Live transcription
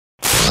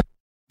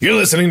You're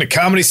listening to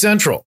Comedy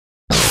Central.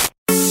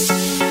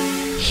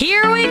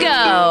 Here we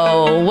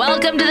go.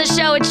 Welcome to the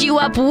show. It's You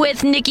Up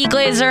with Nikki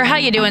Glazer. How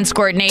you doing,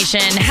 Squirt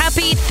Nation?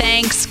 Happy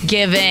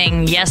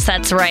Thanksgiving. Yes,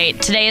 that's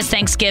right. Today is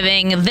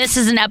Thanksgiving. This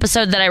is an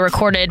episode that I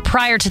recorded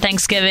prior to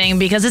Thanksgiving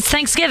because it's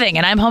Thanksgiving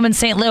and I'm home in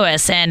St.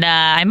 Louis and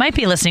I might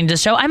be listening to the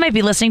show. I might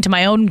be listening to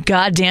my own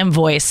goddamn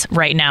voice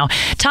right now.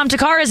 Tom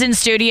Takar is in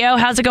studio.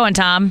 How's it going,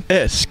 Tom?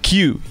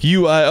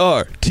 SQUIRTING.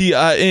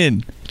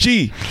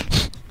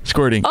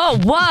 Squirting. Oh,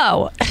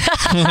 whoa.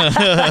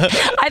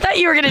 I thought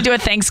you were going to do a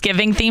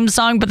Thanksgiving theme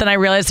song, but then I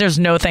realized there's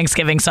no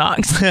Thanksgiving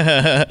songs.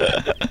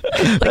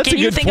 That's a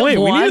good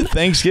point. We need a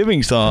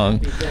Thanksgiving song.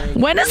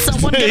 When is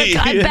someone going to...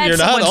 I bet You're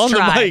not someone's on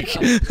tried.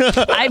 the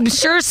mic. I'm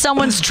sure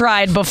someone's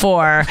tried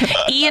before.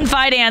 Ian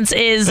Fidance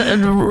is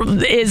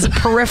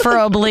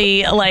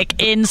peripherally like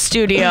in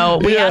studio.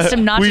 We asked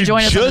him not to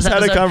join us on this We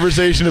just had a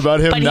conversation about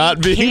him but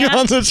not he being can't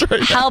on this right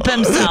now. help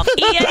himself.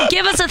 Ian,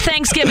 give us a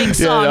Thanksgiving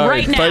song all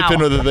right now. Pipe in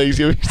with a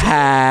Thanksgiving song.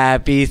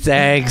 Happy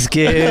Thanksgiving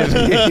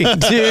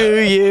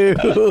to you.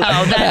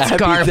 Oh, that's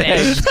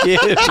garbage.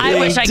 I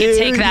wish I could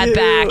take that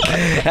back.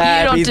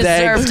 Happy you don't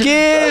deserve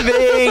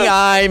Thanksgiving,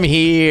 I'm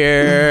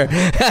here.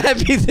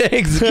 Happy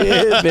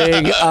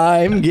Thanksgiving,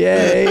 I'm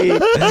gay.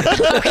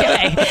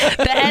 Okay.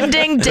 The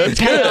ending did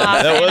pay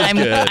off, That was and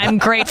good. I'm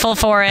grateful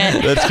for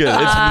it. That's good.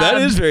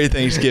 That is very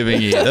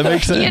Thanksgiving-y. That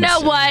makes sense. You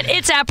know what?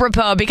 It's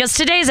apropos because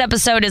today's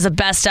episode is a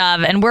best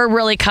of, and we're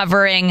really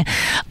covering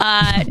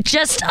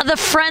just the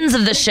friends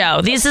of the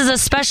show. This is a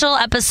special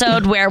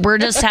episode where we're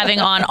just having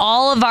on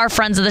all of our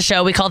friends of the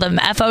show. We call them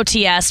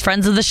FOTS,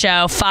 friends of the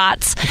show,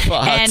 FOTS.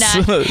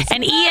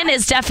 And Ian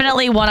is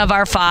definitely one of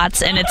our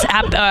FOTS, and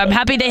I'm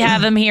happy to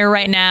have him here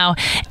right now.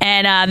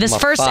 And this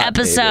first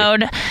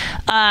episode,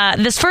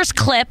 this first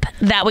clip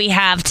that we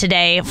have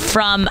today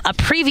from a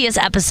previous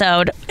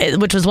episode,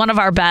 which was one of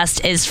our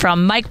best, is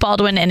from Mike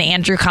Baldwin and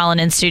Andrew Collin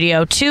in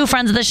studio, two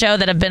friends of the show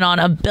that have been on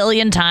a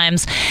billion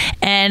times.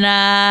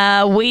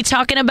 And we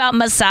talking about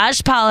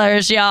massage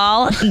parlors,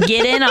 y'all.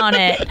 Get in on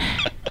it.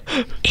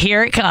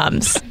 Here it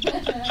comes.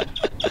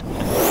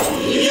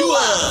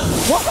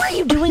 What were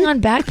you doing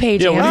on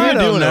Backpage, Yeah, what are you I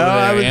don't doing know. over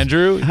there, I was-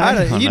 Andrew?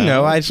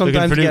 I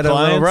sometimes Looking for get new a little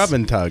clients? rub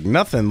and tug.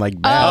 Nothing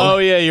like that. Oh,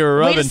 yeah, you're a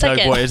rub Wait a and tug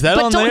second. boy. Is that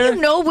but on don't there?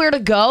 you know where to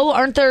go?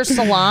 Aren't there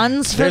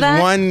salons for There's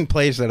that? one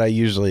place that I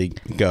usually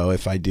go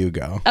if I do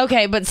go.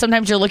 Okay, but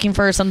sometimes you're looking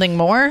for something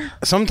more?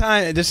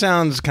 Sometimes, this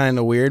sounds kind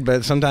of weird,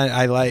 but sometimes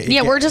I like...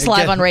 Yeah, we're just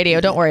live on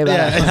radio. Don't worry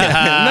about it.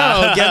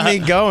 No, get me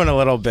going a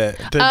little bit.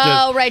 Just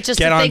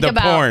get to on think the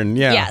about porn.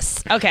 Yeah.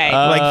 Yes. Okay.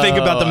 Like, think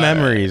about the Oh,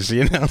 memories,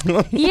 you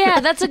know? Yeah,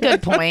 that's a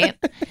good point.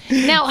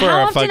 Now, For how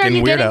a often are fucking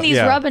you getting weirdo, these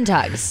yeah. rub and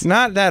tugs?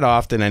 Not that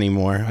often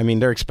anymore. I mean,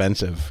 they're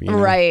expensive. You know?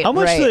 Right. How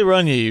much right. do they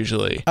run you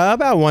usually?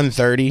 About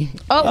 130,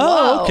 Oh,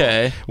 Oh, whoa.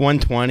 okay.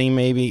 120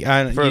 maybe.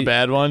 For a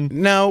bad one?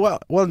 No,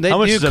 well, they How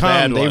much do is a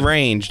bad come. They one?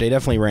 range. They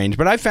definitely range.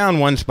 But I found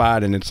one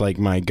spot, and it's like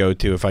my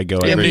go-to if I go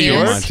In every New few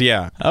York? months.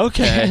 Yeah.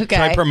 Okay. Okay.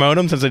 Should I promote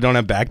them since they don't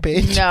have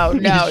Backpage? No,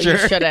 you Sure?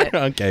 shouldn't.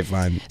 Okay,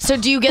 fine. So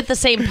do you get the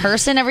same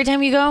person every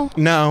time you go?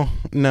 No,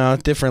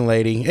 different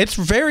lady. It's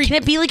very... Can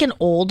it be like an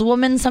old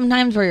woman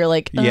sometimes where you're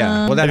like,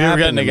 Yeah. Well, that Have you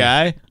ever happened gotten a to me.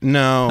 guy?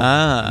 No.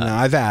 Ah. No,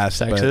 I've asked.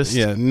 but Sexist?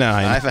 yeah, no.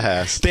 I've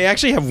asked. They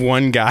actually have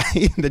one guy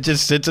that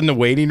just sits in the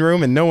waiting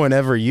room and no one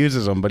ever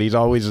uses him, but he's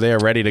always there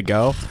ready to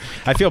go.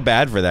 I feel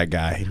bad for that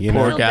guy. You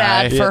Poor know? feel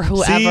guy. bad for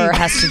whoever See?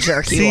 has to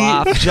jerk you See,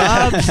 off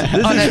jobs.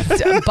 on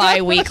a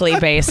bi-weekly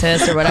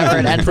basis or whatever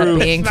it ends up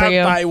being for Not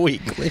you.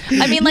 bi-weekly.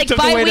 I mean, like You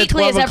took away the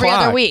bi-weekly is 12 every other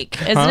o'clock.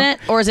 week, isn't Huh? it?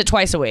 Or is it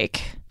twice a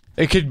week?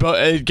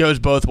 It goes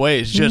both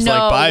ways, just no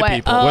like bi way.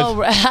 people.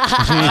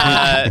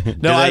 Oh,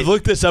 No, I've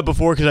looked this up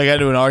before because I got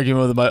into an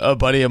argument with a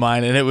buddy of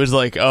mine, and it was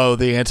like, oh,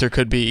 the answer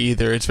could be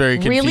either. It's very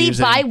confusing.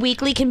 really?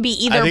 Bi-weekly can be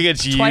either I think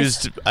it's twice.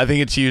 used. I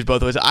think it's used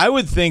both ways. I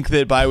would think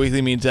that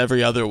bi-weekly means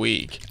every other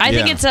week. I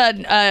think Yeah.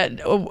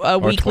 it's a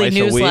weekly twice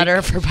a week.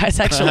 newsletter for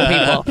bisexual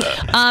people.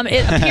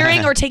 It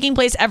appearing or taking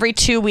place every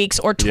 2 weeks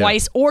or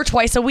twice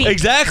a week.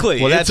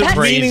 Exactly. Well, it's that's a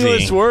crazy.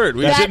 meaningless word.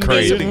 We That's shouldn't be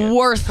That is using it.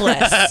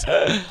 worthless.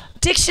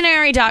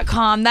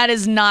 Dictionary.com, that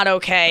is not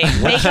okay.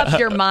 Make up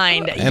your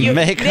mind. And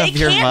make they up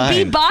your can't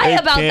be mind. bi They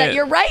about that. can't.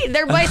 You're right.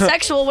 They're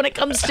bisexual when it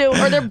comes to,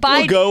 or they're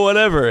We'll go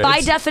whatever. by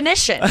It's-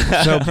 definition.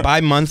 So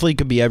bi-monthly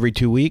could be every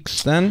 2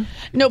 weeks then?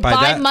 No, By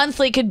that-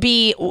 bi-monthly could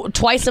be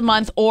twice a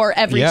month or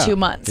every Yeah. 2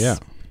 months. Yeah.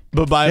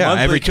 But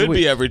bi-monthly every 2 could be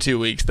weeks. every 2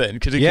 weeks then,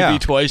 because it Yeah. could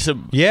be twice a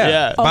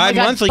Yeah. Oh my God,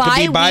 Bi-monthly could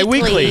be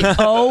bi-weekly.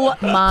 Oh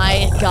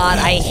my God,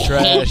 I hate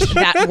Trash.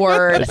 that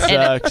word. It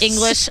And sucks.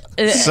 English.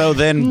 So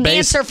then,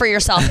 Answer for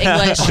yourself,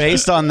 English.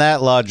 based on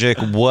that logic,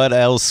 what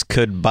else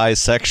could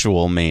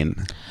bisexual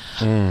mean?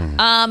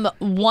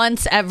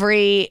 Once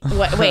every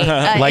wait.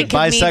 Like it could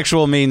mean-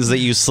 bisexual means that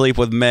you sleep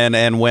with men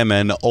and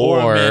women,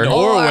 Or men,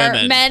 or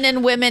women. men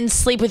and women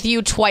sleep with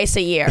you twice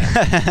a year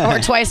or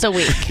twice a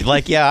week.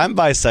 like, yeah, I'm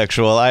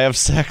bisexual. I have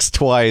sex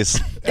twice.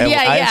 And Yeah,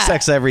 I yeah. have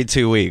sex every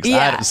 2 weeks.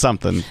 Yeah.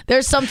 Something.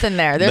 There's something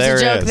there. There's There a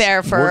joke is.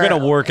 there for. We're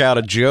gonna work out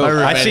a joke.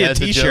 I see a has a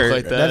joke T-shirt.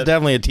 like that. That's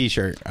definitely a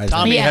T-shirt. I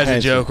Tommy think. has Yeah. a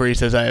joke where he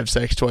says, I have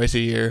sex twice a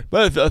year.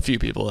 But a few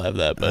people have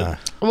that. But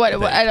What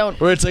I don't.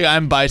 Where it's like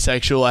I'm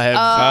bisexual. I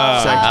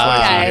have sex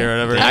twice a year or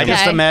whatever. Okay. I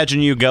just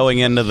imagine you going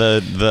into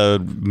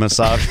the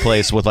massage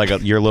place with like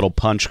your little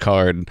punch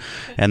card,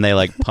 and they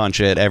like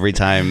punch it every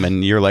time,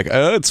 and you're like,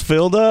 oh, it's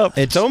filled up.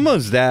 It's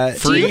almost that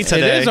Free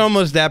today. It is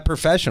almost that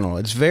professional.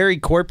 It's very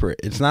corporate.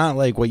 It's not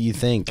like what you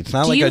think. It's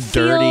not Do like you a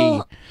feel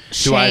dirty.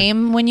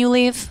 shame when you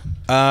leave?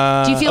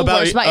 Do you feel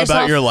worse about yourself?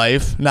 About your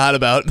life, not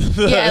about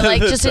yeah,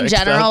 like just in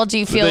general. Do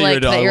you feel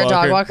like that you're a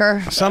dog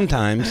walker?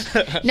 Sometimes.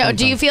 No.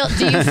 Do you feel?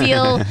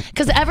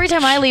 Because every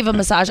time I leave a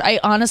massage, I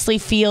honestly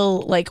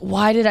feel like,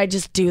 why did I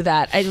just do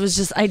that? I was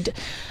just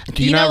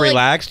Do you not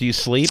relax? Do you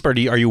sleep, or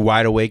are you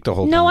wide awake the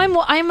whole time? No,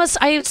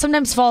 I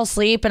sometimes fall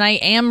asleep and I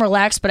am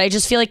relaxed, but I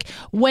just feel like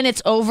when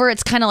it's over,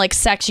 it's kind of like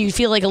sex. You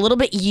feel like a little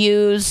bit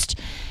used.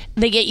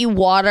 They get you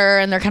water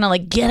and they're kind of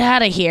like, get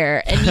out of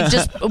here. And you've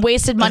just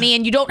wasted money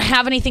and you don't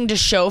have anything to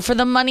show for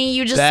the money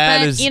you just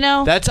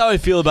spent, That's how I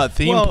feel about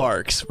theme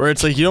parks, where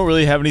it's like you don't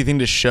really have anything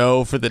to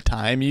show for the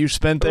time you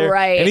spent there.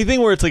 Right.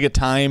 Anything where it's like a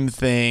time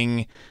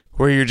thing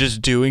where you're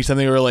just doing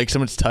something or like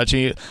someone's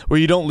touching it, where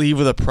you don't leave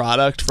with a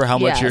product for how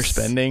much you're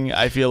spending,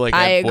 I feel like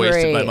I've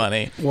wasted my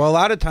money. Well, a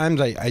lot of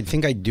times I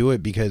think I do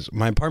it because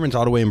my apartment's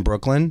all the way in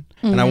Brooklyn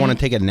and I want to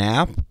take a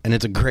nap, and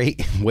it's a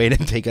great way to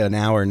take an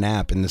hour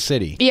nap in the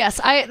city. Yes,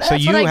 that's so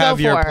you what I have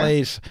go your for.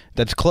 place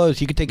that's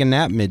close. You could take a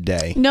nap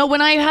midday. No, when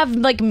I have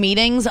like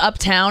meetings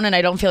uptown and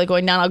I don't feel like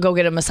going down, I'll go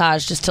get a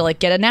massage just to like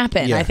get a nap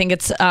in. Yeah. I think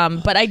it's,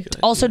 but I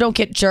also don't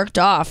get jerked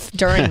off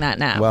during that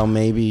nap. Well,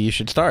 maybe you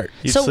should start.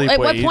 So at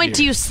what point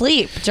do you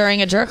sleep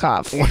during a jerk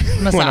off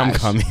massage? When I'm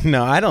coming.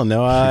 No, I don't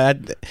know.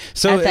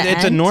 So At the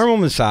it's a end? normal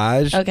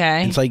massage.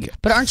 Okay. It's like,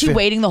 but aren't you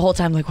waiting the whole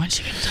time? Like, when's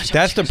she gonna touch?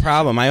 That's the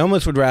problem. I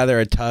almost would rather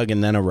a tug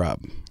and then a rub.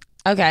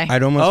 Okay.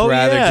 I'd almost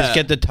rather just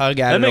get the tug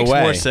out of the way. That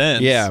makes more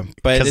sense. Yeah,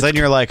 but Because then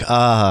you're like,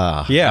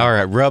 yeah, all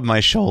right, rub my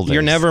shoulders.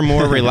 You're never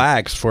more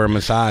relaxed for a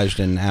massage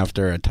than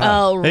after a tug.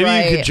 Oh, Maybe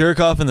right. you could jerk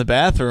off in the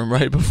bathroom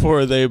right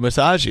before they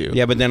massage you.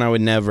 Yeah, but then I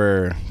would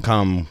never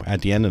come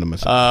at the end of the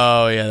massage.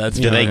 Oh, yeah, that's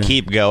Do they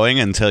keep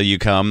going until you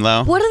come,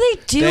 though? What do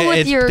they do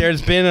with your?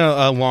 There's been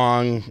a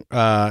long,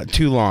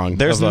 too long.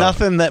 There's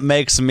nothing that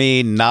makes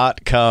me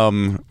not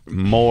come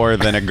more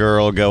than a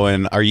girl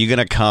going, are you going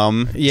to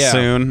come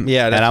soon?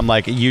 Yeah. And I'm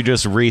like, you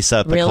just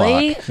reset the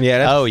Really? clock.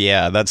 Yeah. Oh,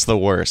 yeah, that's the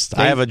worst.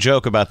 I have a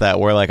joke about that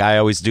where like I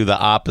always do the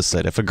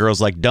opposite. If a girl's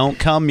like, don't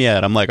come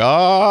yet, I'm like,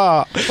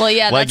 oh. Well,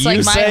 yeah, like, that's like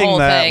you my saying whole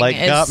that, thing. like,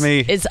 got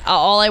me. Is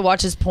all I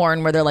watch is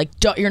porn where they're like,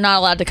 you're not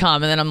allowed to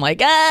come, and then I'm like,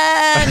 now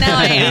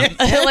I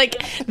am.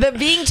 Like the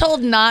being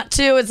told not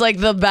to is like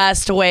the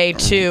best way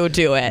to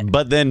do it.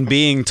 But then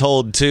being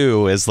told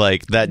to is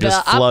like, that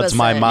just The floods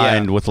my opposite.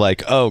 mind with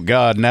like, oh,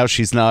 God, now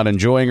she's not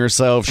enjoying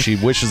herself. She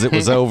wishes it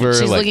was over.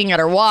 She's like, looking at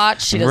her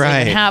watch. She doesn't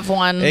Right. even have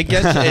one. It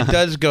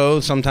does go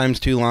sometimes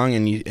too long,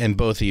 and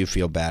both of you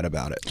feel bad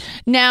about it.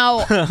 Now,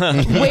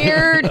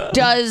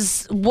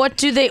 what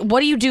do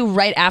you do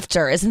right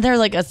after? Isn't there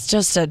like it's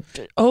just a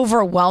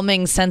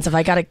overwhelming sense of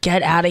I got to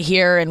get out of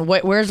here, and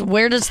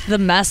where does the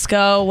mess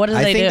go? What do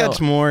they do? I think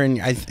that's more, and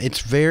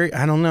it's very.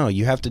 I don't know.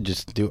 You have to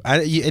just do.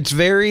 It's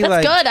very That's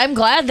like good. I'm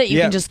glad that you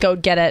Yeah. can just go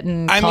get it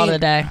and call it a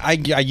day. I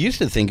used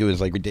to think it was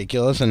like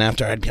ridiculous, and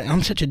after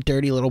I'm such a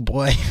dirty little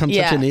boy. I'm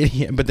Yeah. such an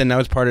idiot. But then that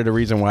was part of the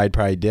reason why I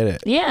probably did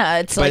it. Yeah,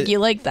 it's like you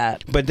like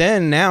that. But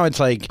then now it's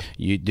like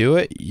you do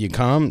it, you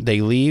come,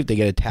 they leave, they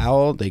get a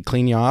towel, they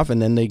clean you off,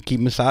 and then they keep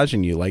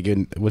massaging you. Like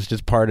it was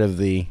just part of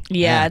the.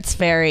 Yeah, act. it's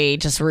very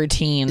just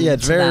routine. Yeah,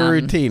 it's to very them.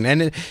 routine,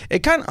 and it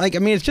kind of like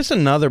it's just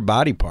another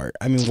body part.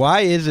 I mean,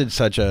 why is it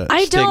such a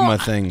stigma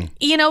thing?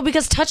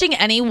 Because touching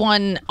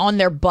anyone on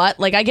their butt,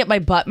 like I get my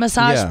butt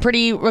massaged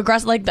pretty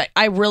regressive. Like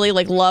I really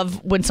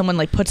love when someone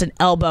like puts an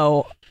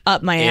elbow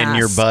up my ass in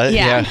your butt.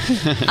 Yeah.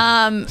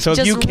 So if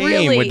just you came,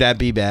 really, would that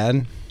be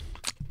bad?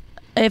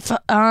 If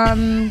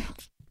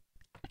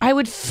I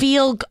would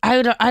feel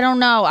I don't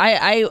know.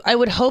 I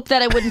would hope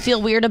that I wouldn't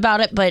feel weird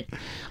about it, but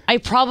I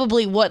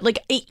probably would. Like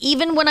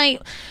even when I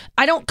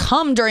don't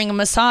come during a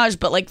massage,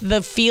 but like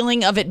the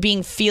feeling of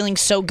it feeling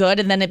so good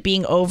and then it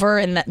being over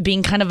and that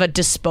being kind of a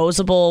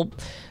disposable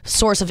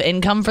source of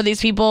income for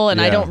these people, and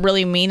I don't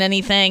really mean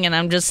anything,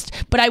 and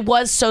but I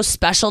was so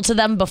special to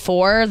them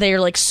before. They're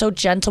like so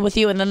gentle with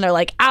you, and then they're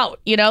like out,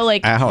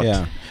 like Out.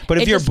 Yeah. But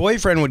if It your just-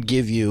 boyfriend would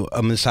give you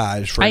a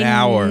massage for an I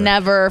hour.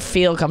 never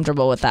feel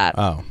comfortable with that.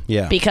 Oh,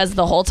 yeah. Because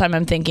the whole time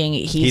I'm thinking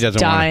he's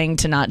doesn't dying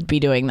to not be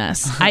doing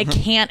this. I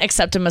can't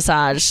accept a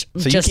massage.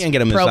 So just you can't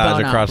get a pro massage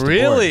bono. across the board.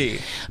 Really?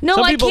 No,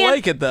 Some I people can't.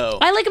 like it though.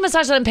 I like a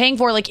massage that I'm paying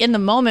for, like in the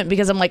moment,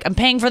 because I'm like I'm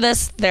paying for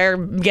this. They're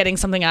getting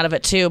something out of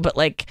it too. But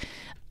like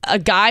a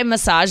guy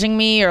massaging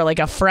me or like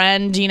a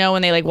friend,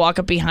 when they like walk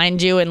up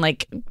behind you and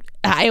like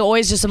I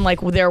always just am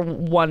like, well, they're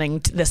wanting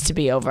this to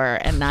be over,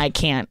 and I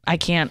can't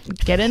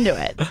get into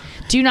it.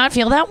 Do you not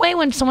feel that way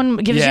when someone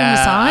gives you a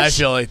massage? I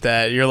feel like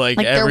that. You're like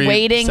they're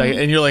waiting,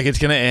 and you're like, it's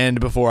gonna end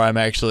before I'm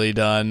actually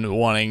done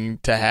wanting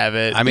to have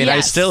it. I mean, I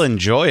still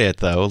enjoy it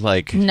though.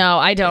 Like, no,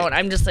 I don't.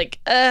 I'm just like,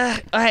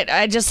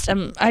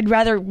 I'd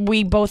rather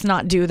we both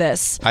not do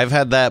this. I've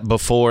had that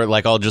before.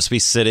 Like, I'll just be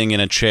sitting in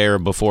a chair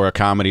before a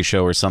comedy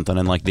show or something,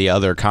 and like the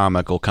other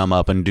comic will come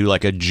up and do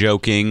like a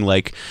joking,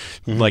 like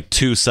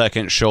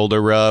 2-second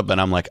shoulder rub, and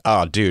I'm like,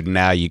 oh dude,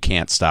 now you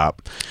can't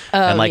stop.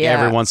 And like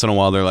every once in a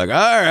while they're like,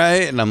 all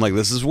right, and I'm like,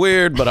 this is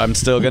weird, but I'm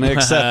still gonna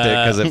accept it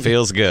because it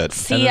feels good.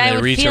 See, and then I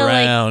would reach feel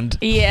around.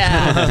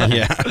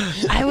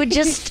 Like, I would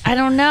just, I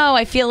don't know,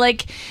 I feel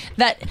like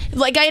that,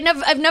 like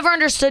I've never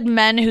understood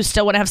men who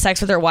still want to have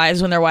sex with their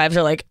wives when their wives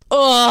are like,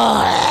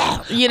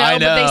 oh, you know,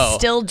 but they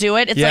still do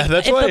it. It's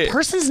like, if the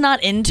person's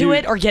not into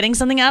it or getting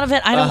something out of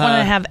it, I don't want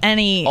to have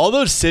any. All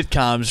those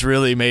sitcoms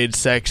really made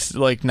sex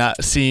like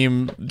not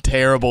seem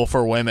terrible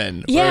for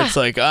women. Yeah. Where it's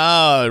like,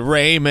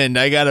 Raymond,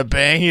 I gotta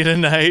bang you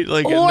tonight.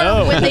 Like, or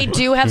no. when they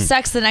do have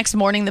sex the next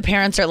morning, the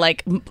parents are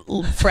like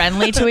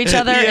friendly to each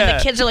other, and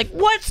the kids are like,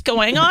 what's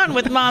going on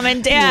with mom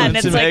and dad? And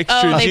it's some like,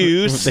 extra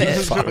juice.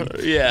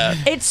 Yeah.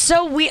 It's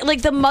so weird.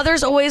 Like the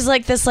mother's always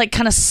like this like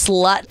kind of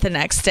slut the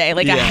next day,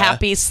 like a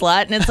happy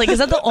slut. And it's like, is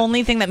that the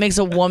only thing that makes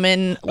a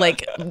woman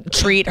like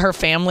treat her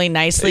family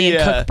nicely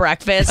and cook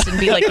breakfast and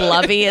be like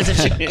lovey as if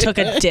she took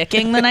a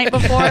dicking the night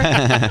before?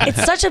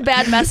 It's such a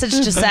bad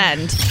message to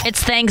send.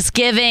 It's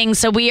Thanksgiving,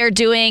 so we are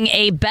doing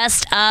a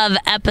best of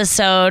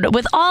episode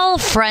with all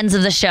friends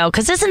of the show,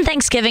 because isn't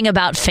Thanksgiving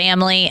about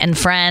family and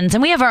friends?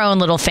 And we have our own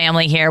little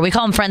family here. We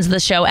call them friends of the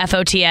show,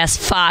 FOTS,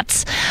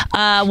 FOTS.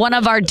 One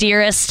of our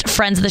dearest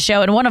friends of the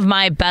show and one of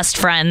my best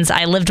friends.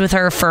 I lived with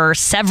her for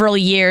several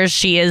years.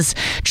 She is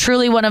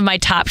truly one of my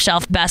top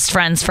shelf best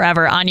friends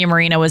forever. Anya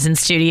Marina was in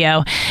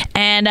studio.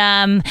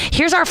 And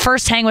here's our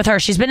first hang with her.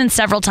 She's been in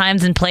several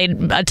times and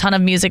played a ton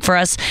of music for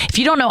us. If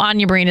you don't know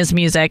Anya Marina's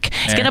music,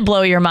 it's going to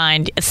blow your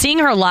mind. Seeing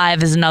her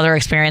live is another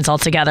experience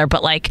altogether.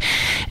 But like,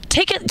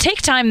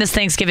 take time this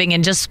Thanksgiving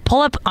and just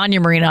pull up Anya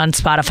Marina on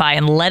Spotify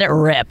and let it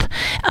rip.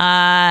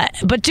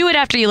 But do it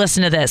after you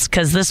listen to this,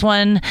 because this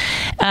one,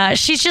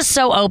 she's just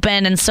so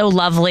open and so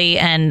lovely,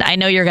 and I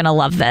know you're going to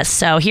love this.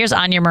 So here's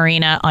Anya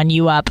Marina on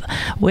You Up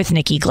with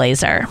Nikki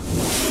Glazer.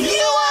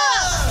 You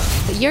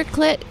Up! Your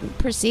clit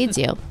precedes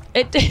you.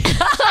 It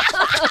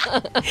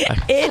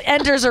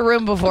enters a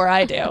room before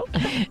I do.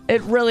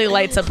 It really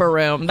lights up a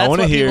room. That's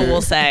what people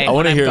will say. I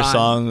want to hear a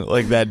song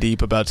like that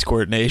deep about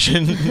Squirt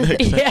Nation.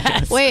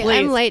 Yes. Wait, please.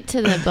 I'm late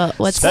to the boat.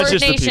 What's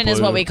Squirt Nation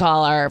is what we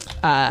call our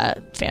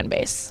fan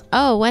base.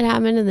 Oh, what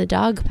happened to the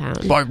dog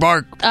pound? Bark,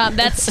 bark.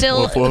 That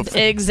still woof, woof.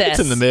 exists.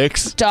 It's in the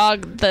mix.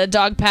 The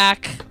dog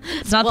pack.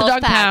 It's not Wolf the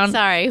dog pack, pound.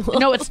 sorry.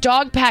 No, it's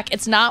dog pack.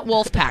 It's not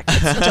wolf pack.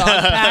 It's dog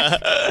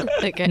pack.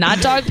 Okay. Not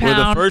dog pound.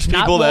 We're the first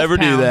people to ever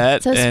do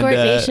that. So Squirt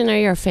Nation are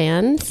your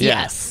fans?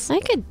 Yes. I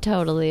could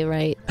totally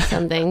write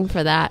something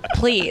for that.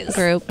 Please.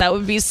 Group. That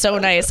would be so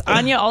nice.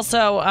 Anya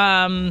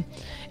also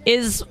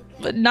is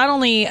not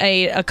only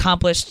a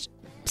accomplished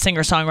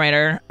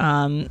singer-songwriter,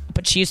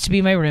 but she used to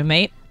be my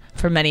roommate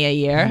for many a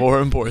year. More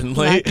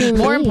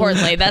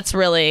importantly, that's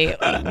really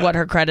what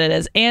her credit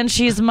is. And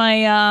she's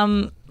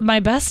my my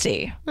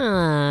bestie.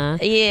 Aww.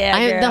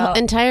 Yeah, the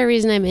entire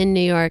reason I'm in New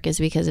York is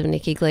because of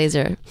Nikki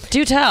Glazer.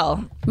 Do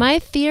tell. My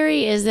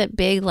theory is that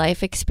big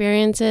life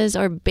experiences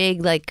or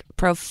big, like,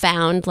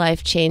 profound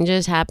life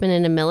changes happen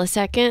in a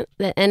millisecond.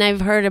 And I've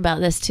heard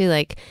about this too,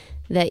 like,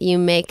 that you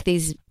make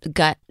these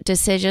gut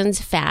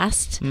decisions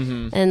fast,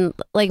 and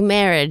like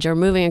marriage or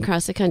moving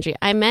across the country.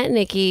 I met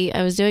Nikki.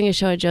 I was doing a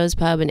show at Joe's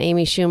Pub, and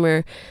Amy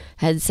Schumer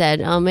had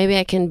said, "Oh, maybe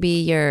I can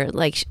be your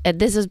like."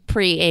 This is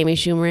pre Amy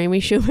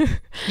Schumer.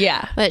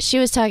 Yeah, but she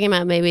was talking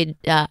about maybe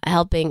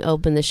helping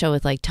open the show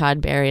with like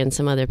Todd Barry and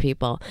some other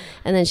people.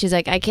 And then she's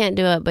like, "I can't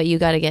do it, but you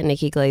got to get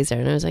Nikki Glazer."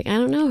 And I was like, "I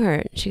don't know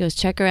her." She goes,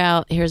 "Check her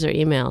out. Here's her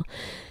email."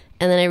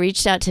 And then I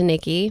reached out to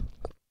Nikki.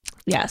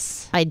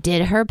 Yes. I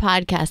did her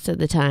podcast at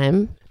the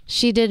time.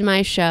 She did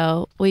my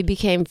show. We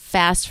became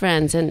fast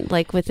friends. And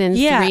like within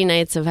 3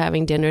 nights of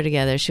having dinner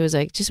together, she was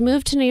like, just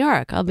move to New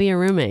York. I'll be your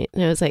roommate.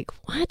 And I was like,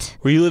 what?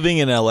 Were you living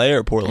in LA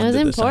or Portland? I was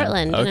in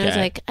Portland. And I was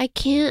like, I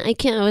can't.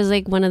 I was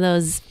like one of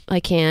those, I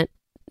can't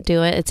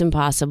do it. It's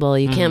impossible.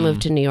 You can't move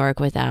to New York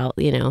without,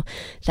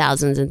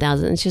 thousands and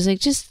thousands. And she was like,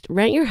 just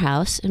rent your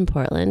house in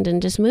Portland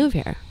and just move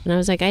here. And I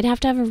was like, I'd have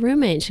to have a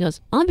roommate. And she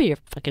goes, I'll be your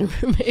fucking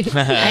roommate.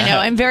 I know.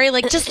 I'm very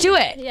like, just do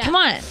it. Yeah. Come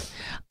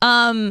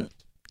on.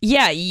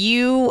 Yeah,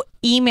 you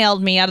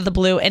emailed me out of the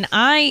blue, and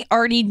I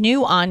already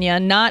knew Anya.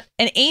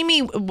 And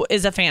Amy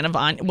was a fan of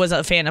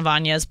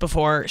Anya's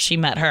before she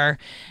met her.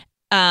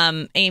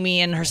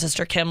 Amy and her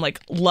sister Kim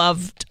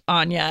loved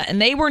Anya,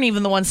 and they weren't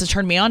even the ones that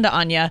turned me on to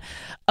Anya.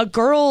 A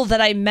girl that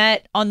I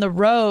met on the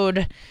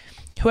road,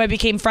 who I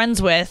became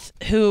friends with,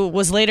 who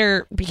was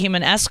later became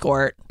an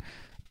escort,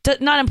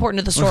 not important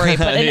to the story,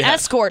 but an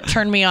escort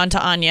turned me on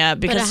to Anya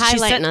because but a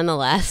highlight she said,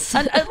 nonetheless.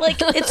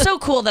 Like, it's so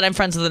cool that I'm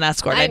friends with an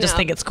escort. I just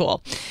think it's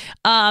cool.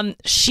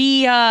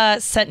 She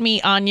sent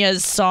me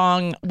Anya's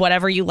song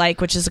 "Whatever You Like,"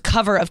 which is a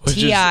cover of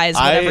T.I.'s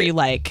 "Whatever You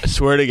Like." I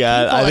swear to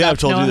God, I think I've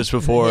told you this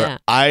before. Yeah.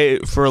 I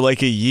for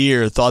like a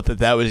year thought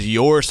that was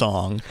your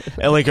song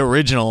and like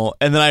original,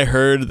 and then I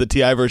heard the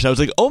T.I. version. I was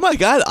like, oh my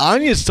God,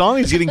 Anya's song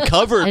is getting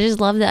covered. I just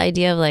love the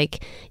idea of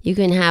like, you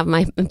can have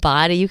my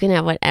body, you can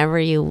have whatever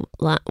you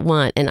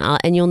want,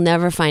 and you'll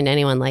never find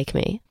anyone like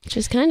me, which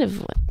is kind of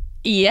what.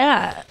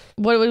 Yeah.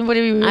 What are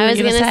you I was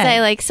going to say,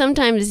 like,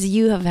 sometimes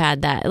you have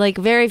had that. Like,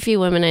 very few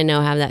women I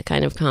know have that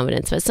kind of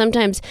confidence. But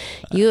sometimes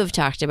you have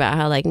talked about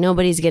how, like,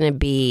 nobody's going to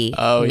be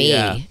me.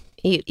 Yeah.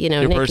 You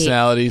know, your Nikki.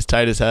 personality's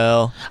tight as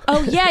hell.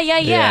 Oh,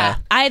 yeah.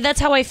 That's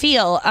how I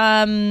feel.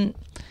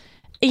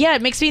 Yeah,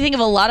 it makes me think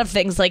of a lot of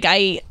things. Like,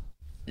 I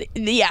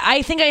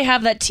think I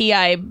have that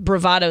T.I.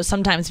 bravado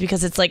sometimes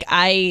because it's like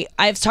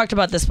I've talked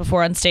about this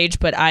before on stage,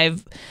 but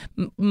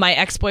my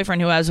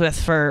ex-boyfriend who I was with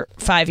for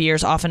 5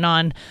 years off and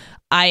on,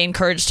 I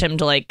encouraged him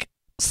to like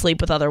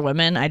sleep with other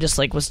women. I just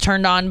like was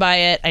turned on by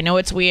it. I know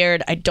it's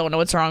weird. I don't know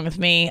what's wrong with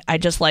me. I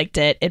just liked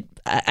it.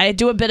 I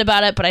do a bit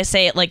about it, but I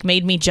say it like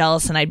made me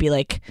jealous, and I'd be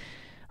like,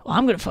 well,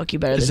 I'm going to fuck you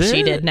better than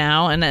she did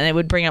now. And then it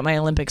would bring up my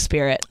Olympic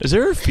spirit. Is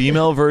there a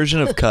female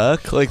version of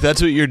cuck? Like,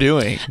 that's what you're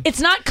doing.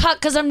 It's not cuck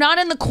because I'm not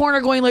in the corner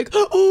going like,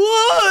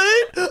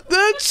 what?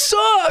 That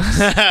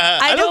sucks.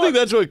 I don't think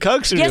that's what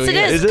cucks are doing.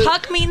 Yes, it is.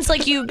 Cuck means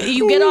like you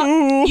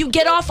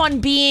get off on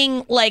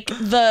being like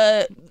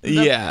the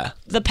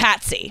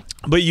patsy.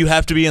 But you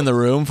have to be in the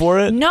room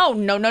for it? No.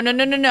 I don't want to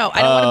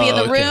be in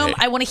the room.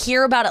 I want to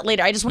hear about it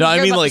later. I just want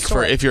to hear about the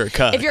story. If you're a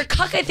cuck. If you're a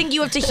cuck, I think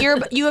you have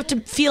to you have to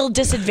feel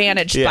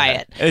disadvantaged by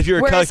it. And if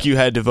you're a cuck, you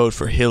had to vote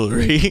for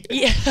Hillary.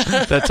 Yeah.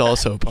 That's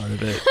also a part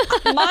of it.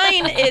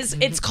 Mine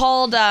it's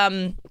called,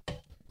 I've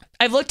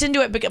looked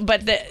into it,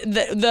 but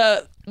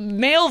the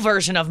male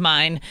version of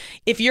mine,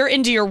 if you're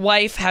into your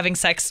wife having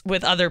sex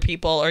with other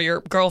people or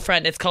your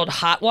girlfriend, it's called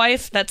hot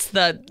wife. That's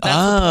the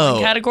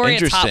porn category.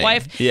 It's hot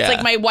wife. Yeah. It's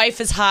like my wife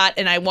is hot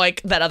and I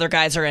like that other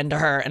guys are into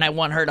her and I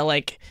want her to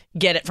like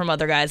get it from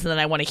other guys and then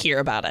I want to hear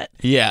about it.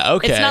 Yeah,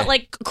 okay. It's not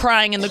like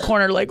crying in the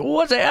corner like,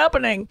 what's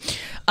happening?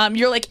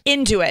 You're like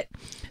into it.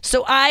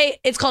 So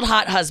it's called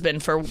hot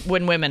husband for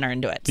when women are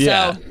into it.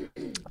 Yeah. So,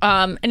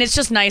 and it's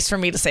just nice for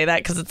me to say that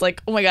because it's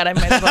like, oh my God, I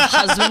might have a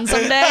husband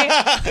someday.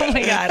 Oh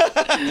my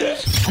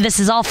God. This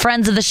is all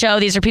friends of the show.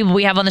 These are people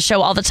we have on the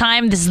show all the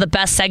time. This is the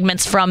best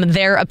segments from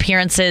their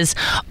appearances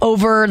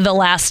over the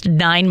last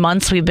 9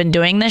 months we've been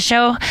doing this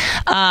show.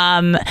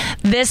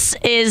 This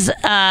is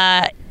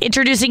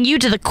introducing you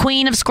to the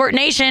queen of Squirt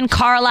Nation,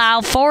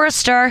 Carlisle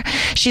Forrester.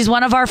 She's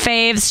one of our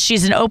faves.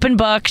 She's an open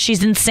book.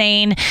 She's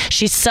insane.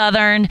 She's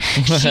Southern.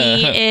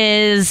 She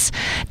is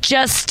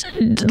just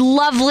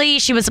lovely.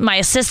 She was my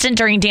assistant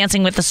during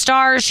Dancing with the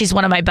Stars. She's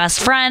one of my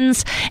best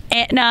friends.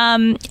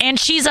 And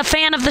she's a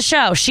fan of the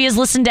show. She has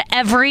listened to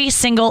every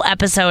single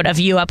episode of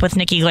You Up with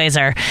Nikki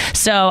Glazer.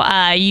 So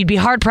you'd be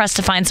hard-pressed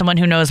to find someone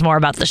who knows more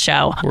about the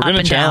show. We're going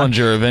to challenge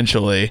her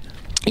eventually.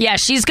 Yeah,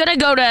 she's going to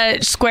go to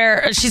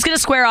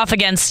square off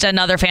against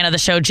another fan of the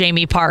show,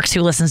 Jamie Parks,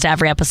 who listens to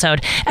every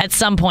episode at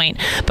some point.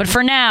 But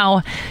for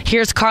now,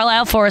 here's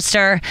Carlisle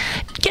Forrester.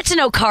 Get to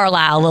know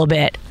Carlisle a little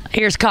bit.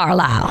 Here's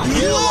Carlisle.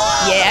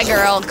 Yeah,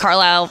 girl.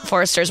 Carlisle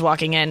Forrester's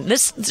walking in.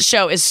 This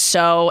show is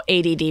so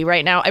ADD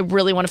right now. I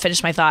really want to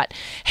finish my thought.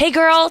 Hey,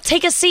 girl,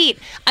 take a seat.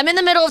 I'm in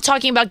the middle of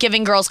talking about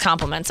giving girls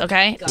compliments,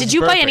 okay? Did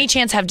you by any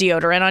chance have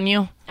deodorant on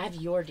you? I have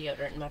your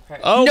deodorant in my purse.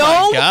 Oh, no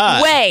my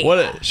God.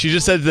 Way. She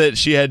just said that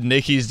she had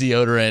Nikki's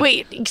deodorant.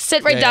 Wait,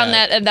 sit right down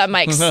that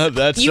mic.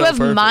 That's you so have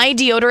perfect. my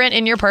deodorant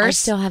in your purse? I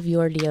still have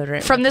your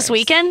deodorant from this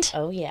weekend?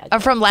 Oh, yeah. Or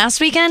from last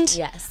weekend?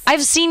 Yes.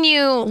 I've seen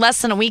you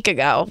less than a week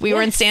ago. We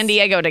were in San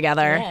Diego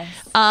together. Yes.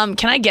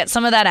 Can I get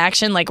some of that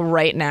action like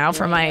right now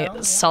for my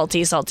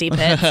salty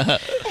pits?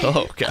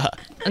 Oh, God.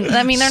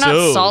 I mean, they're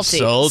not salty.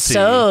 So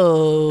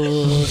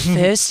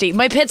thirsty.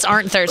 My pits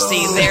aren't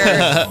thirsty.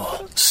 They're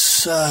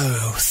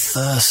so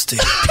thirsty.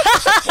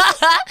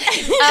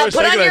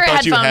 Put on your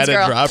headphones, you had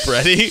girl. a drop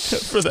ready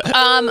for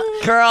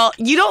that. Girl,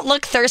 you don't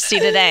look thirsty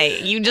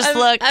today. You just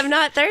look. I'm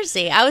not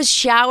thirsty. I was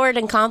showered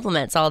in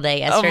compliments all day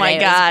yesterday. Oh my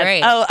God! It was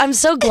great. Oh, I'm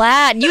so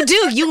glad you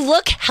do. You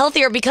look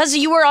healthier because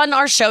you were on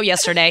our show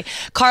yesterday,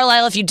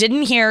 Carlisle. If you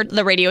didn't hear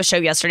the radio show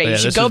yesterday, you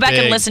should go back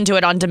and listen to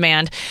it on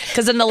demand.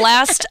 Because in the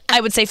last, I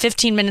would say,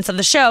 15 minutes of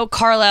the show,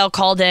 Carlisle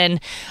called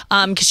in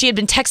because she had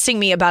been texting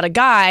me about a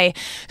guy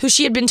who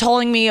she had been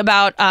telling me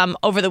about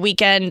over the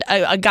weekend.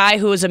 A guy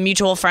who was a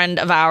mutual friend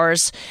of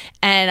ours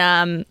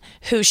and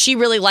who she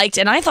really liked,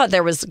 and I thought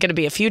there was going to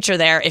be a future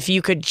there if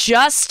you could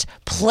just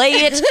play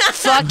it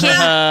fucking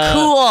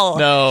cool.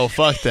 No,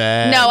 fuck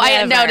that.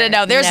 No,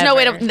 no. There's no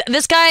way to.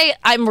 This guy,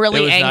 I'm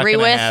really angry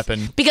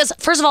with because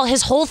first of all,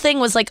 his whole thing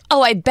was like,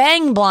 "Oh, I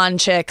bang blonde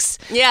chicks,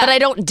 but I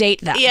don't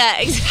date them." Yeah,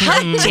 exactly.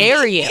 How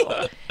dare you?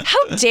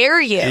 How dare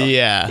you?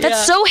 Yeah.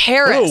 That's so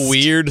Harris. What a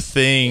weird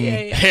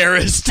thing.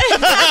 Harris.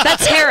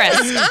 That's Harris.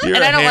 You're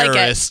and I don't like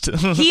Harris.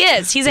 it. He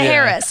is. He's a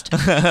Harris.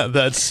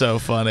 That's so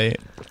funny.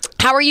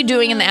 How are you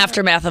doing in the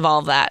aftermath of all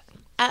of that?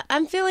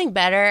 I'm feeling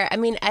better. I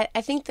mean,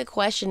 I think the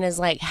question is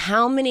like,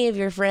 how many of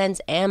your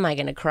friends am I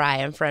going to cry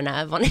in front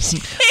of on a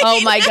stage?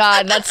 Oh my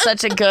God, that's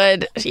such a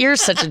good. You're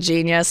such a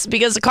genius.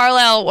 Because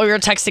Carlisle, we were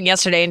texting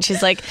yesterday, and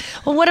she's like,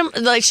 "Well,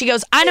 she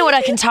goes, I know what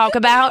I can talk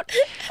about.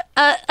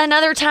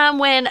 Another time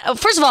when,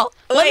 first of all,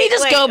 let me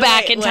just go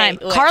back in time.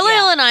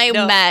 Carlisle and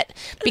I met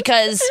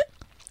because,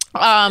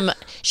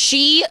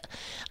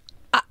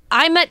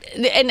 I met,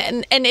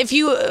 and if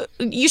you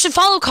should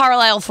follow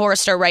Carlisle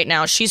Forrester right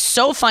now. She's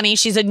so funny.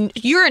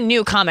 You're a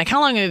new comic. How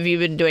long have you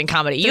been doing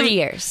comedy? 3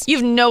 years. You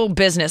have no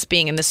business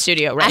being in the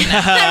studio right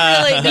now.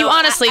 I really don't. You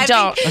honestly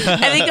don't.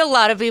 I think a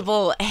lot of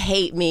people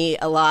hate me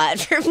a lot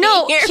for being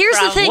No, here here's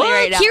the thing.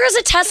 right now. Here's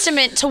a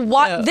testament to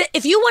what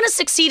if you want to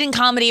succeed in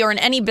comedy or in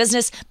any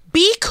business,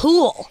 be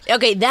cool.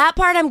 Okay, that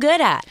part I'm good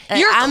at.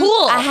 You're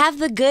cool. I have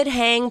the good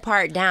hang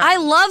part down. I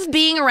love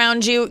being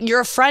around you.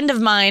 You're a friend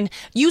of mine.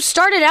 You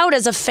started out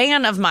as a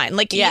fan of mine.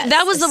 Like Yes,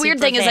 that was a the weird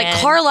super thing is that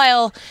fan.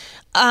 Carlisle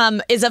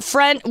is a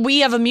friend. We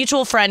have a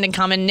mutual friend in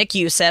common, Nick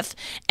Youssef.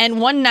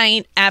 And one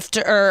night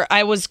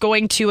I was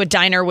going to a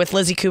diner with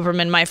Lizzie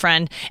Cooperman, my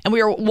friend, and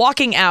we were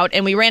walking out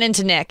and we ran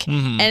into Nick.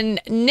 And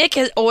Nick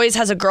always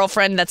has a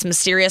girlfriend that's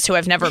mysterious who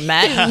I've never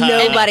met.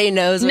 Nobody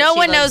knows. What No she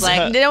one looks knows.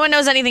 like. No one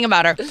knows anything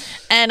about her.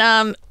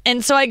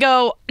 And so I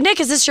go, Nick,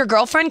 is this your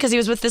girlfriend? Because he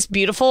was with this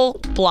beautiful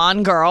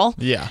blonde girl.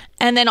 Yeah.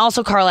 And then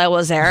also Carlisle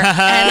was there. And,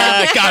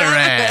 Got her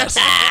ass.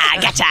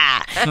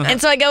 gotcha.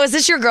 And so I go, is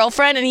this your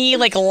girlfriend? And he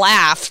like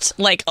laughed,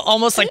 like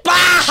almost like, bah,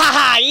 ha,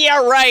 ha,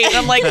 yeah, right. And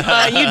I'm like,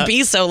 you'd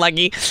be so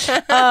lucky.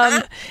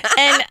 And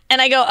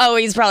I go, oh,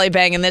 he's probably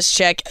banging this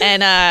chick.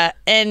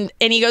 And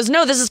he goes,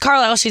 no, this is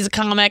Carlisle. She's a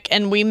comic.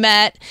 And we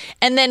met.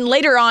 And then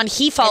later on,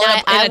 he followed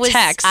up in a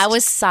text. I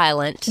was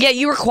silent. Yeah,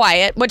 you were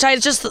quiet, which I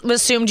just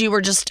assumed you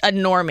were just a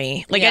normie.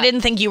 Like, Yeah. I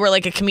didn't think you were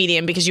like a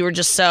comedian because you were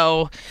just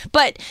so.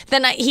 But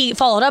then he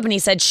followed up and he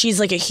said she's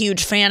like a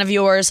huge fan of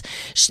yours.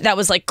 That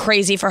was like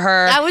crazy for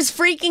her. I was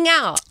freaking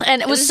out.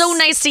 And it was so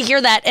nice to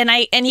hear that.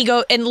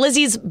 And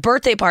Lizzie's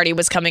birthday party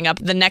was coming up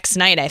the next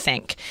night, I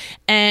think.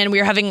 And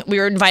we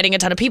were inviting a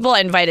ton of people. I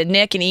invited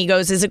Nick, and he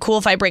goes, is it cool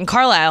if I bring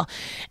Carlisle?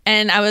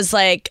 And I was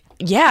like,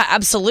 yeah,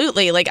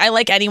 absolutely. Like, I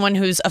like anyone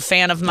who's a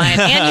fan of mine.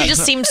 And you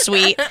just seemed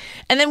sweet.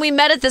 And then we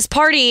met at this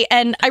party,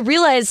 and I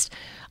realized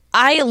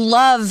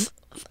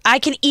I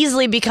can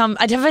easily become,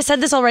 have I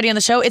said this already on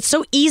the show? It's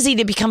so easy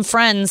to become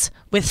friends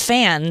with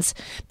fans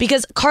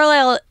because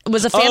Carlisle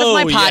was a fan of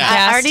my podcast.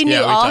 I already knew we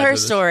all talked her about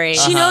this.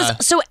 stories. She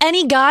knows. So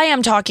any guy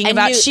I'm talking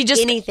about, knew she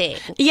just anything.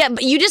 Yeah,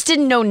 but you just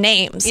didn't know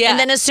names. Yeah. And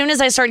then as soon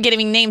as I started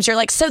giving names, you're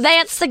like, so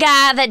that's the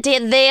guy that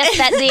did this,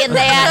 that did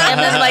that, and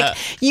then like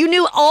you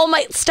knew all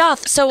my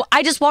stuff. So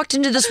I just walked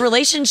into this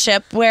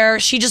relationship where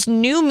she just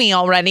knew me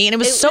already, and it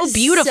was so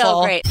beautiful.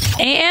 So great.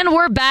 And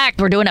we're back.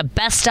 We're doing a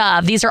best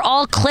of. These are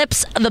all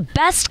clips, the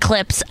best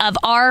clips of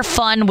our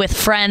fun with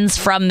friends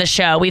from the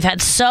show. We've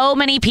had so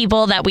many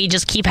people that we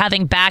just keep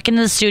having back in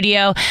the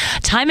studio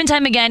time and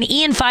time again.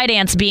 Ian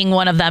Fidance being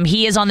one of them.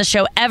 He is on the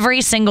show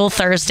every single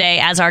Thursday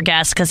as our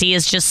guest because he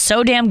is just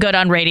so damn good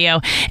on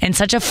radio and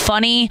such a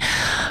funny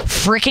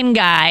freaking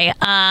guy.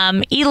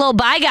 Little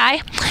bye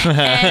guy.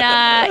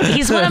 And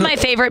he's one of my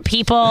favorite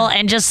people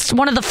and just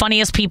one of the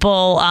funniest people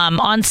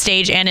on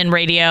stage and in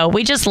radio.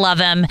 We just love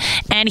him.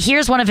 And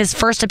here's one of his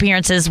first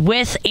appearances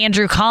with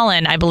Andrew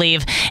Collin, I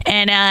believe.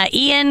 And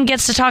Ian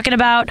gets to talking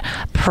about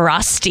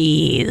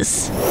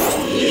prosties.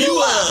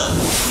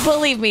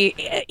 Believe me,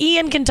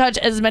 Ian can touch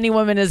as many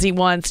women as he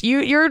wants.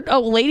 You're a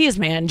ladies'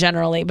 man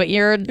generally, but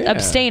you're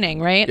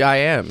abstaining, right? Yeah, I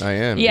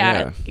am.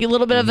 Yeah. You a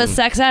little bit of a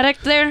sex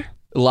addict there?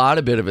 A lot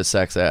of bit of a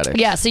sex addict.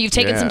 Yeah, so you've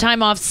taken Yeah. some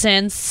time off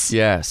since.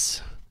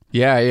 Yes.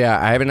 Yeah.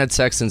 I haven't had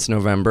sex since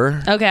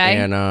November. Okay.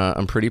 And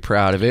I'm pretty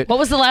proud of it. What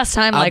was the last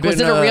time like? Was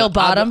it a real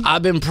bottom?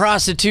 I've been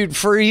prostitute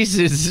free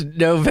since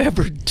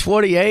November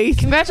 28th.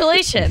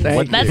 Congratulations.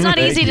 Thank That's you. not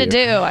Thank easy to you.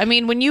 do. I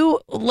mean, when you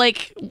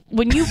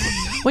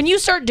when you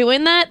start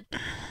doing that,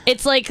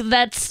 it's like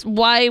that's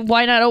why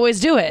not always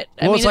do it.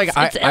 I Well, mean, it's like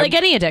it's like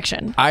any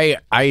addiction.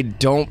 I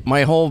don't.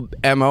 My whole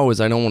MO is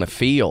I don't want to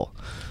feel.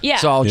 Yeah.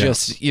 So I'll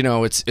just,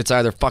 it's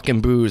either fucking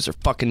booze or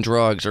fucking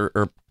drugs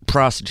or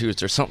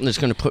prostitutes or something that's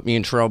going to put me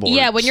in trouble.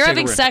 Yeah, or when you're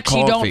having cigarette, sex,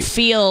 you don't coffee.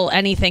 feel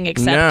anything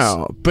except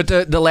No, but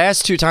the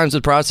last two times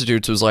with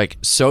prostitutes was like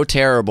so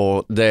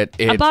terrible that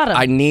bottom.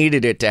 I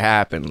needed it to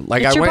happen.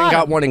 Like It's I your went and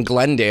bottom. got one in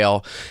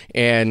Glendale,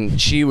 and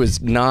she was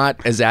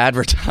not as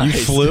advertised.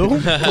 You flew?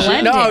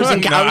 Glendale. No, I was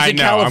in, No, I was I in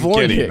know, I'm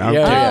California. kidding, I'm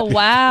yeah. Oh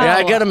wow! Yeah,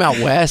 I got them out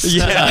west.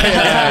 Yeah.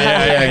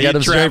 I got You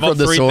them straight traveled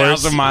from the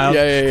source. 3,000 miles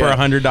for a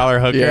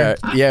 $100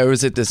 hooker. Yeah, it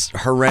was at this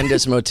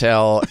horrendous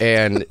motel,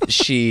 and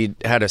she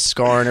had a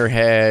scar on her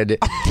head, and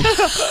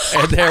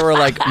there were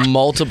like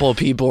multiple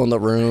people in the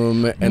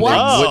room, and Whoa.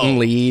 they wouldn't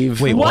leave.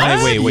 Wait, wait.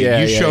 Yeah,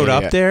 You yeah, showed yeah,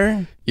 up yeah.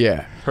 there?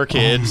 Yeah. Her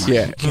kids.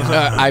 Yeah,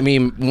 I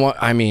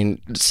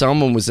mean,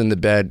 someone was in the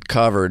bed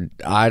covered.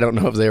 I don't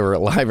know if they were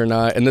alive or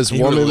not. And this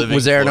woman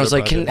was there, and I was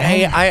like,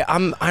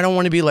 I don't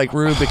want to be like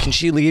rude, but can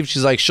she leave?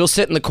 She's like, she'll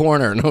sit in the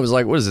corner. And I was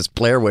like, what is this,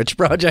 Blair Witch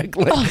Project?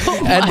 Like,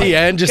 at the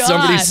end, just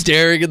somebody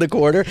staring in the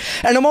corner.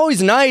 And I'm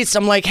always nice.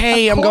 I'm like,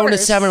 hey, I'm going to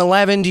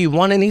 7-Eleven. Do you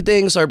want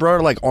anything? So I brought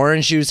her like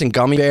orange juice and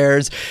gummy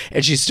bears,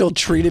 and she still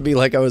treated me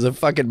like I was a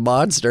fucking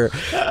monster.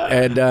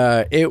 And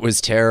it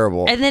was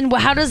terrible. And then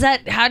how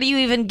do you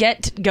even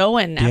get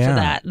going after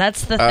that?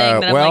 That's the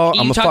thing. That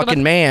I'm a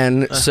fucking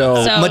man, so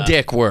my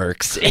dick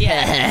works.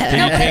 Yeah. Did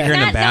you take her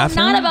in the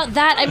bathroom? No, not about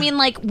that. I mean,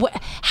 like,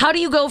 how do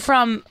you go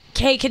from,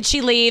 okay, can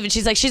she leave? And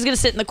she's like, she's going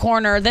to sit in the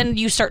corner. Then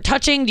you start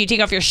touching. Do you take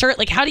off your shirt?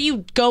 Like, how do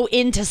you go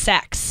into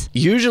sex?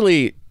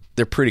 Usually,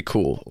 they're pretty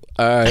cool.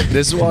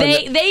 This one,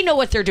 they know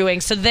what they're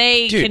doing, so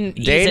they can.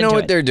 They know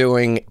what they're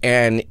doing,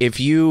 and if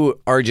you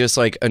are just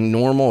like a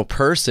normal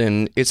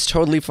person, it's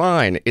totally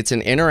fine. It's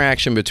an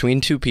interaction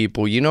between two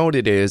people. You know what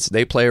it is.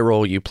 They play a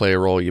role. You play a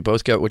role. You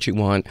both get what you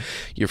want.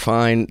 You're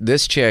fine.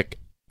 This chick,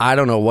 I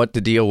don't know what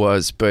the deal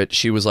was, but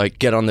she was like,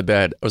 get on the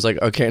bed. I was like,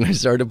 okay. And I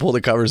started to pull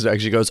the covers back.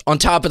 She goes, on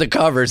top of the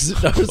covers.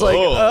 I was like,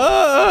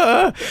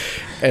 ah.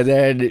 And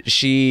then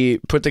she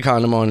put the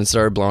condom on and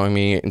started blowing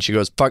me. And she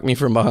goes, fuck me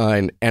from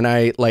behind. And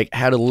I like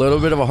had a little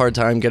bit of a hard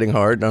time getting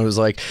hard. And I was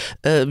like,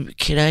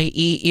 can I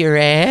eat your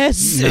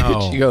ass?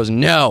 No. She goes,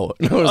 no.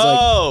 And I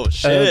was like,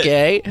 shit.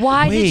 okay.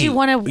 Why did you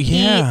want to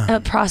eat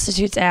a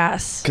prostitute's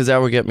ass? Because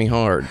that would get me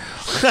hard.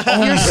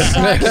 You're such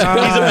a He's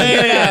a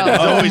man.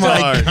 It's always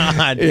hard.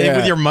 God. Yeah.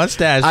 With your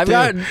mustache, I've too.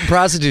 got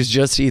prostitutes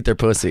just to eat their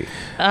pussy.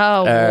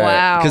 Oh,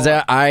 wow. Because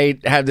I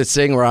have this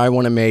thing where I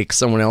want to make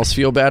someone else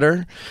feel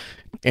better,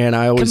 and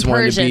I always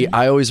wanted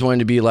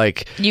to be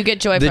like you get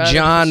joy. The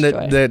John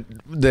that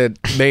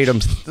made them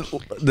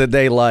that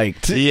they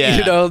liked. Yeah,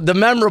 you know, the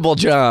memorable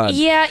John.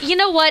 Yeah, you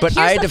know what? But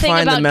Here's I had the to thing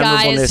find the about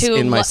memorableness guys who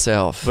in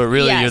myself. But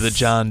really, Yes. you're the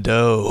John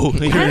Doe.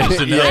 You're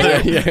just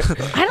another.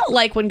 I don't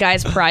like when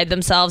guys pride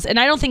themselves, and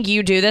I don't think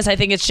you do this. I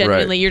think it's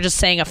genuinely you're just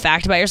saying a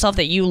fact about yourself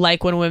that you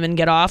like when women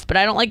get off. But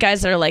I don't like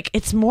guys that are like,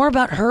 it's more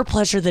about her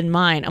pleasure than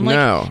mine. I'm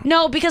like,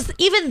 no, because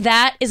even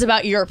that is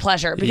about your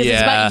pleasure because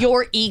it's about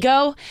your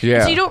ego.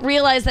 Yeah. So you don't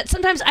realize that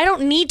sometimes I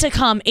don't need to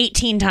come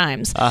 18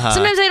 times.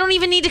 Sometimes I don't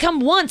even need to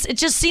come once. It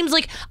just seems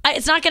like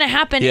it's not going to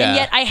happen, and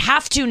yet I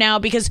have to now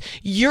because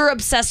you're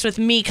obsessed with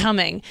me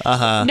coming.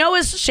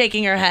 Noah's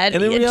shaking her head.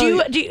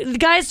 Do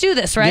guys do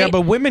this, right? Yeah,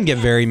 but women get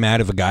very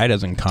mad if a guy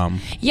doesn't come.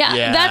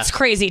 Yeah, that's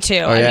crazy too.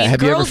 yeah. I mean,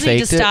 Have you ever girls need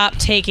to faked it? stop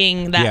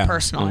taking that Yeah.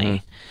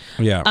 personally.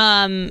 Yeah.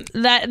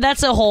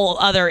 That's a whole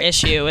other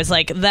issue. Is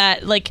like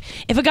that. Like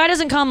if a guy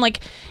doesn't come,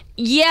 like.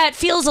 Yeah, it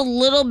feels a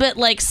little bit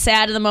like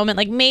sad in the moment.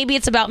 Like maybe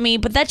it's about me,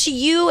 but that's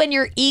you and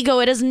your ego.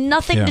 It has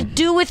nothing to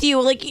do with you.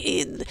 Like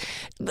it's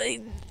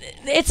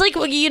like,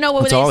 you know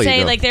what they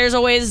say, like there's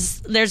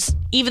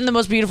even the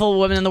most beautiful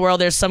woman in the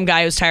world, there's some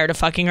guy who's tired of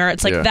fucking her.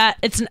 It's like that.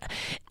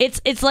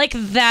 It's like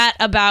that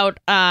about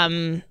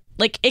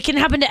like it can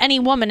happen to any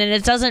woman, and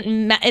it's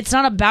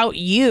not about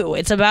you.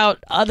 It's about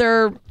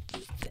other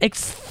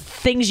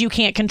things you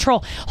can't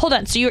control. Hold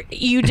on. So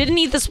you didn't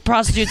eat this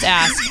prostitute's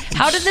ass.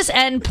 How did this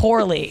end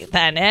poorly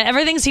then?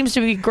 Everything seems to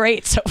be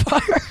great so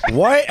far.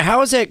 What?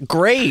 How is it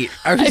great?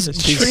 I was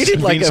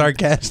treated like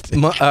sarcastic.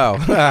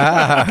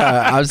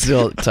 I'm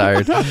still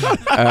tired. How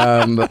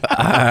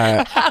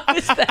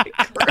is that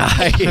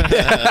great?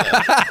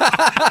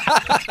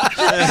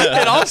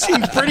 It all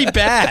seems pretty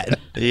bad.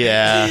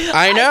 Yeah.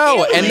 I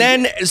know. And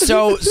then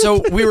so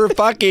we were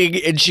fucking,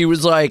 and she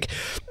was like,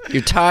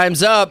 your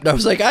time's up. And I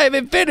was like, I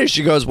haven't finished.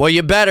 She goes, well,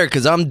 you better,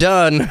 because I'm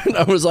done. And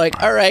I was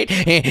like, all right.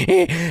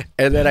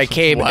 And then I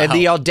came, and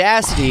the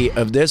audacity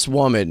of this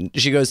woman,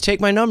 she goes, take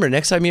my number.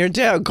 Next time you're in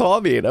town,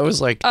 call me. And I was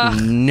like,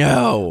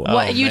 no.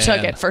 What, you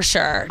took it for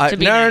sure.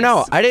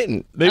 No, I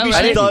didn't. Maybe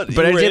she thought but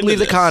you I were did into leave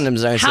the this. condoms.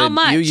 And I How said,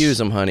 much? you use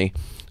them, honey.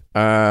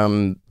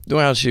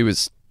 Well, she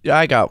was,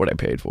 I got what I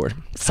paid for.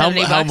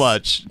 How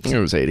much? It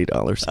was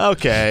 $80.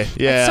 Okay.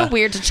 Yeah. It's so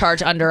weird to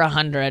charge under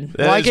 100. That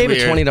Well, I is gave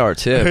weird. a $20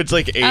 tip. It's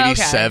like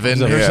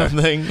 87 or Yeah.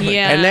 something.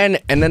 Yeah.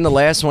 And then the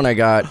last one I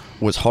got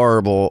was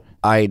horrible.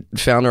 I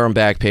found her on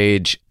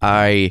Backpage.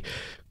 I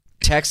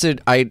texted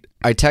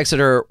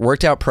her,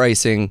 worked out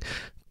pricing,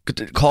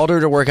 called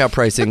her to work out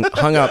pricing,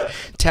 hung up,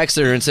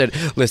 texted her and said,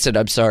 listen,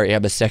 I'm sorry,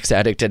 I'm a sex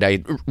addict and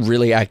I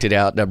really acted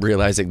out and I'm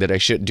realizing that I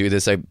shouldn't do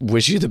this. I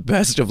wish you the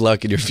best of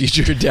luck in your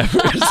future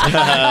endeavors.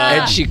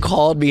 And she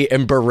called me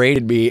and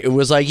berated me. It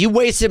was like, you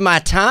wasted my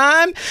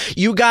time.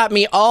 You got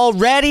me all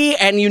ready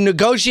and you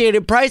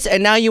negotiated price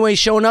and now you ain't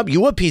showing up.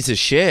 You a piece of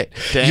shit.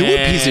 You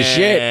a piece of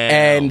shit.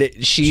 And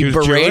she was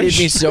berated Jewish?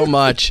 me so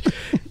much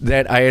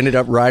that I ended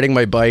up riding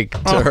my bike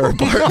to her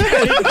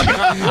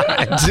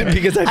apartment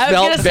because I was felt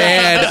gonna say,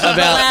 bad this is the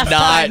about last not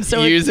time,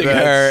 so using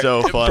That's her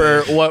so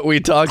funny. for what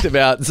we talked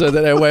about. So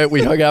then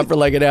we hung out for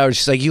like an hour.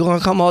 She's like, you gonna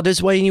come all this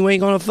way and you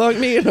ain't gonna fuck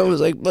me? And I was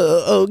like,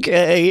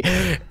 okay.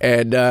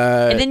 And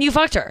then you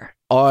fucked her.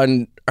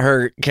 on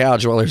her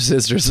couch while her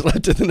sister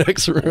slept in the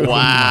next room.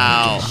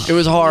 Wow. It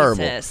was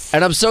horrible. Jesus.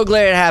 And I'm so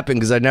glad it happened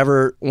because I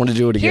never want to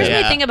do it again.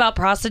 Here's my thing about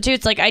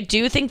prostitutes. Like, I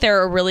do think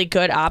they're a really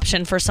good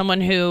option for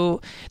someone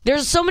who,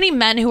 there's so many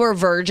men who are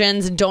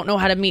virgins and don't know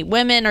how to meet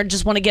women or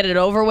just want to get it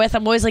over with.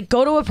 I'm always like,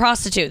 go to a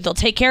prostitute. They'll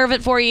take care of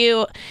it for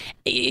you.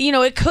 You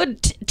know, it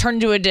could turn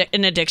into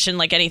an addiction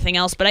like anything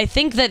else, but I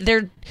think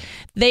that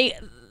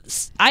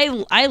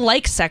I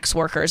like sex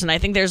workers, and I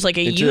think there's like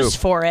a use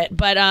for it.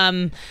 But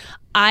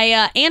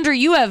Andrew,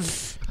 you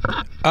have.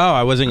 Oh,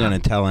 I wasn't going to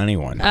tell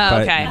anyone. Oh,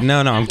 but okay.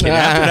 No, I'm kidding.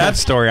 After that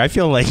story, I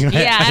feel like...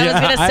 Yeah, I was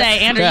going to say,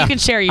 Andrew, you can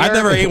share your... I've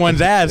never ate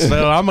one's ass,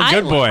 so I'm a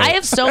good boy. I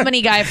have so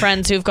many guy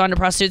friends who've gone to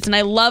prostitutes, and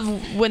I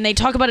love when they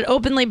talk about it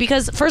openly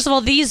because, first of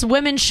all, these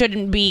women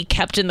shouldn't be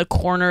kept in the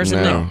corners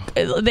No.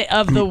 It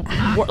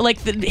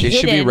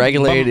should be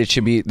regulated.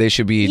 They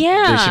should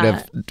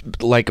have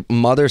like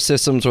mother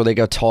systems where they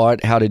got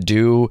taught how to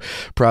do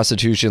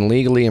prostitution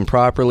legally and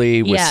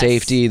properly with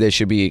safety. They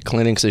should be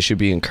clinics. They should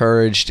be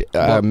encouraged.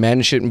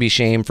 Men shouldn't be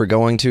shamed for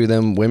going to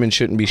them. Women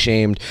shouldn't be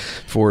shamed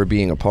for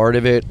being a part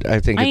of it.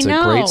 I think it's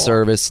a great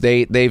service.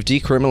 They've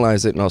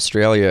decriminalized it in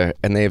Australia,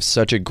 and they have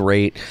such a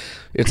great.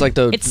 It's like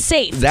it's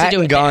safe. That to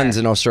do and guns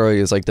in Australia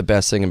is like the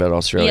best thing about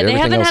Australia. Yeah, they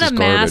Everything haven't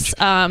else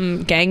had a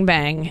mass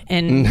gangbang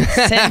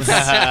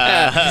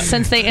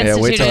since they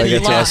instituted wait till I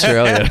get to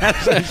Australia.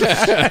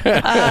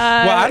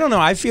 Well, I don't know.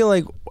 I feel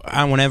like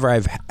whenever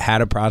I've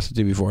had a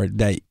prostitute before,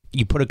 that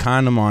you put a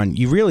condom on,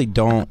 you really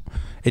don't.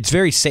 It's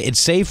very it's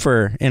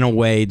safer in a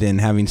way than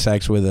having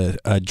sex with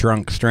a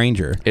drunk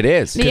stranger. It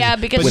is. Yeah,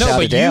 because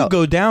you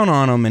go down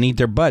on them and eat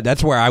their butt.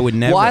 That's where I would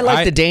never. Well, I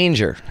like the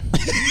danger.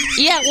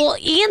 Yeah, well,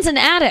 Ian's an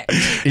addict.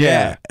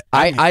 Yeah.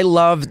 I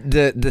love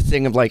the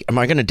thing of like, am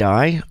I going to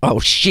die? Oh,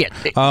 shit.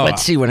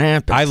 Let's see what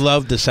happens. I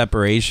love the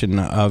separation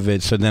of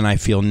it, so then I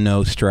feel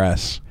no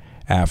stress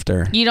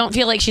after. You don't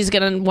feel like she's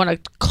going to want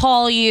to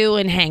call you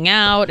and hang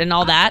out and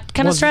all that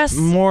kind of stress?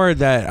 More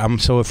that I'm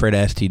so afraid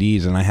of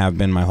STDs, and I have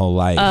been my whole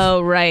life.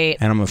 Oh, right.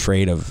 And I'm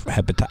afraid of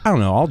hepatitis. I don't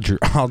know,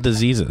 all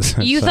diseases.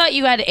 You thought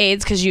you had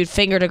AIDS because you'd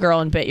fingered a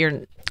girl and bit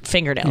your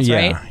fingernails,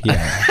 right?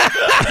 Yeah.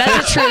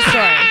 That's a true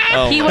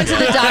story. He went to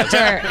the doctor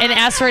and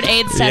asked for an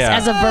AIDS test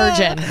as a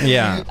virgin.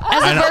 Yeah.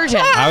 As a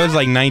virgin. I was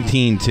like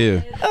 19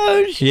 too.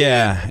 Oh, shit.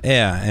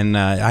 Yeah. And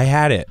I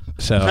had it.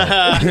 So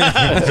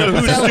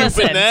who's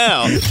stupid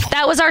now?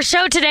 That was our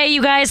show today,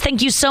 you guys.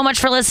 Thank you so much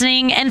for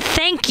listening. And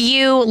thank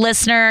you,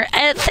 listener.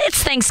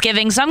 It's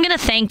Thanksgiving, so I'm going to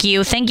thank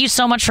you. Thank you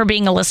so much for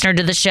being a listener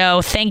to the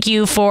show. Thank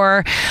you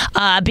for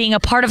being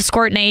a part of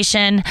Squirt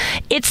Nation.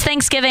 It's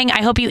Thanksgiving.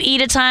 I hope you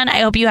eat a ton.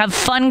 I hope you have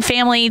fun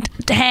family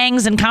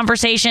hangs and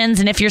conversations.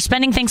 And if you're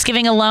spending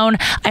Thanksgiving alone,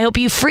 I hope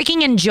you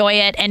freaking enjoy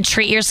it and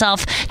treat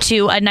yourself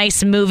to a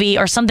nice movie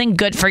or something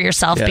good for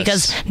yourself,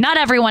 because not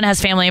everyone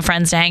has family and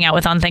friends to hang out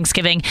with on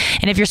Thanksgiving.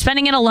 And if you're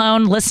spending it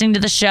alone, listening to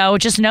the show,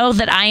 just know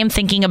that I am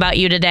thinking about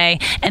you today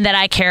and that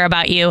I care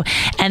about you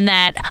and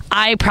that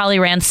I probably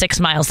ran 6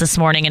 miles this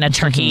morning in a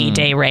turkey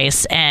day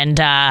race. And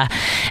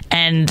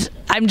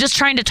I'm just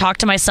trying to talk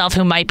to myself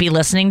who might be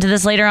listening to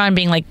this later on,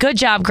 being like, good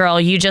job,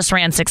 girl. You just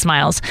ran 6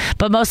 miles.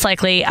 But most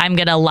likely I'm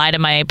going to lie to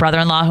my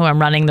brother-in-law who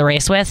I'm running the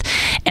race with.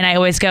 And I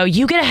always go,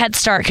 you get a head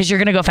start because you're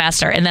going to go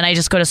faster. And then I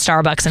just go to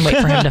Starbucks and wait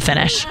for him to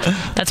finish.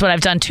 That's what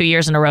I've done 2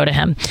 years in a row to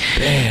him.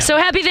 Damn. So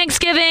happy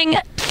Thanksgiving.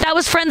 That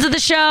was Friends of the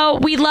Show.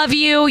 We love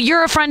you.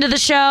 You're a friend of the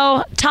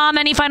show. Tom,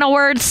 any final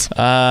words?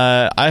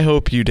 I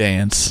hope you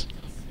dance.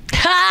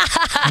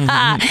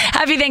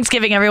 Happy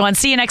Thanksgiving, everyone.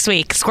 See you next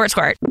week. Squirt,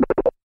 squirt.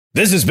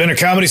 This has been a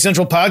Comedy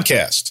Central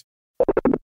podcast.